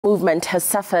Movement has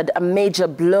suffered a major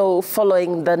blow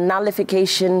following the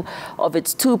nullification of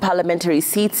its 2 parliamentary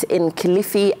seats in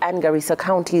Kilifi and Garissa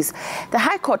counties. The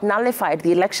High Court nullified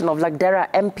the election of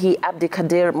Lagdera MP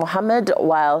Abdikadir Mohamed,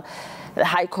 while the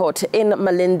High Court in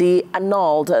Malindi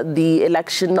annulled the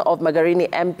election of Magarini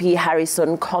MP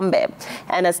Harrison Kombe.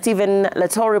 And as Stephen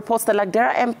Leto reports, the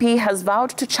Lagdera MP has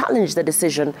vowed to challenge the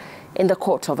decision in the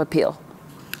Court of Appeal.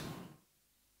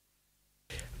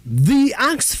 The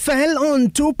axe fell on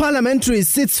 2 parliamentary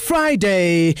seats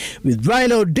Friday, with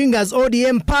Raila Odinga's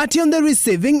ODM party on the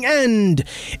receiving end.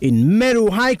 In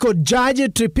Meru, High Court Judge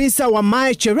Tripisa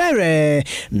Wamai Cherere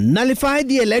nullified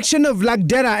the election of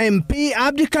Lagdera MP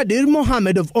Abdikadir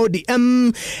Mohamed of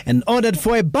ODM and ordered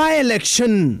for a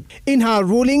by-election. In her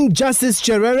ruling, Justice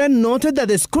Cherere noted that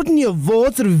the scrutiny of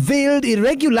votes revealed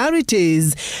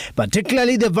irregularities,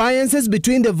 particularly the variances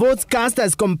between the votes cast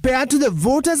as compared to the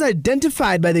voters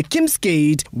identified by the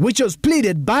Kimsgate, which was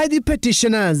pleaded by the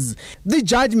petitioners. The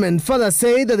judgment further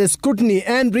said that the scrutiny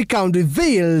and recount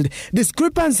revealed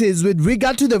discrepancies with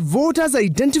regard to the voters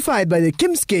identified by the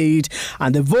Kimsgate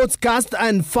and the votes cast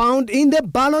and found in the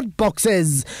ballot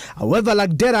boxes. However,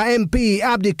 Lagdera MP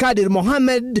Abdikadir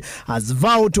Mohamed has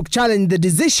vowed to challenge the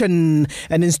decision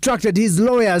and instructed his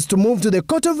lawyers to move to the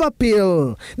Court of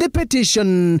Appeal. The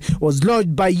petition was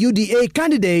lodged by UDA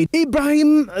candidate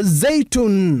Ibrahim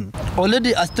Zaitun.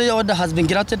 Already a stay order has been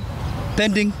granted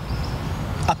pending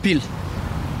appeal.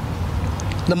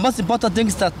 The most important thing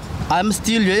is that I'm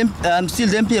still the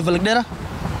MP of Lagdera,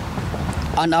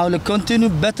 and I will continue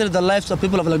to better the lives of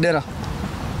people of Lagdera.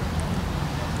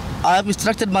 I have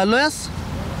instructed my lawyers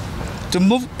to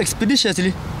move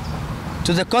expeditiously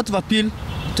to the Court of Appeal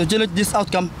to challenge this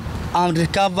outcome and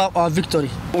recover our victory.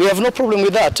 We have no problem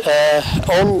with that.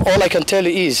 All I can tell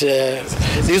you is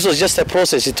this was just a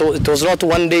process. It was not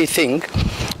one day thing,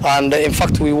 and in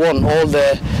fact we won. All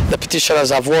the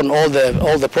petitioners have won all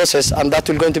the process, and that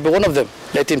will going to be one of them.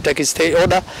 Let him take his stay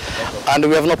order, and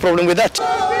we have no problem with that.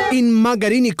 In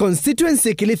Magarini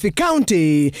constituency, Kilifi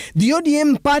County, the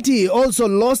ODM party also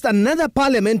lost another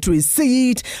parliamentary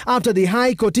seat after the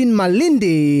High Court in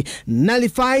Malindi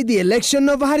nullified the election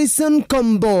of Harrison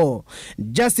Kombe.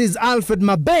 Justice Alfred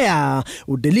Mabea,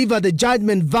 who delivered the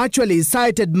judgment, virtually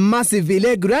cited massive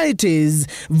irregularities,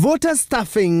 voter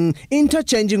stuffing,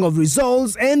 interchanging of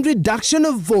results and reduction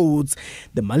of votes.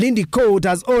 The Malindi court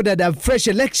has ordered a fresh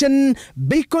election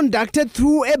be conducted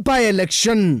through a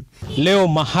by-election. Leo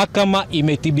mahakama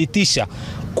imethibitisha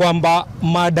kwamba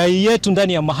madai yetu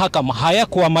ndani ya mahakama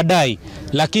hayakuwa madai,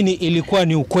 lakini ilikuwa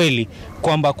ni ukweli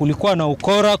kwamba kulikuwa na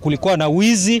ukora, kulikuwa na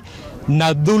wizi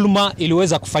na dhulma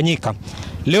iliweza kufanyika.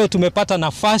 Leo tumepata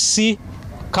nafasi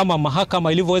kama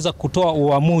mahakama ilivyoweza kutoa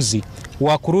uamuzi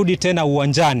wa kurudi tena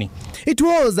uwanjani. It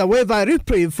was, however, a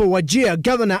reprieve for Wajir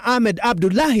Governor Ahmed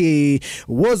Abdullahi,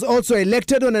 who was also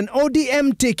elected on an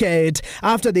ODM ticket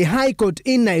after the High Court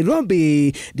in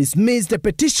Nairobi dismissed a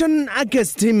petition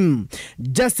against him.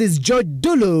 Justice George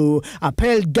Dulu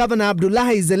upheld Governor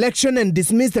Abdullahi's election and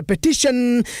dismissed a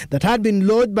petition that had been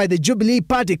lodged by the Jubilee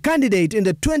Party candidate in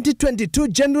the 2022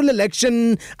 general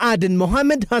election, Aden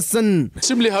Mohamed Hassan.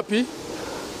 Extremely happy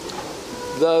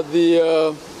that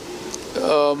the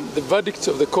verdict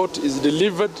of the court is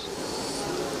delivered,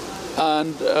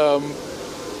 and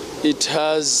it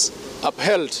has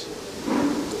upheld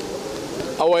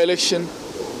our election.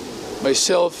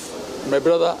 Myself, my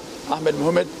brother Ahmed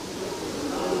Mohamed,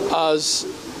 has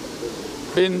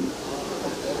been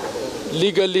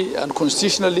legally and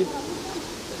constitutionally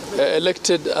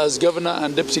elected as governor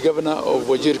and deputy governor of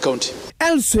Wajir County.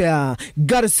 Elsewhere,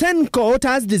 Garissa Court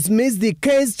has dismissed the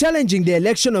case challenging the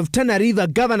election of Tana River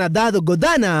Governor Dado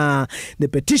Godana. The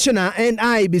petitioner and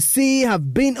IBC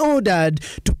have been ordered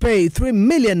to pay 3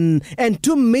 million and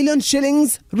 2 million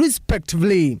shillings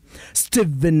respectively.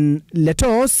 Stephen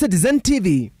Leto, Citizen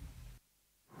TV.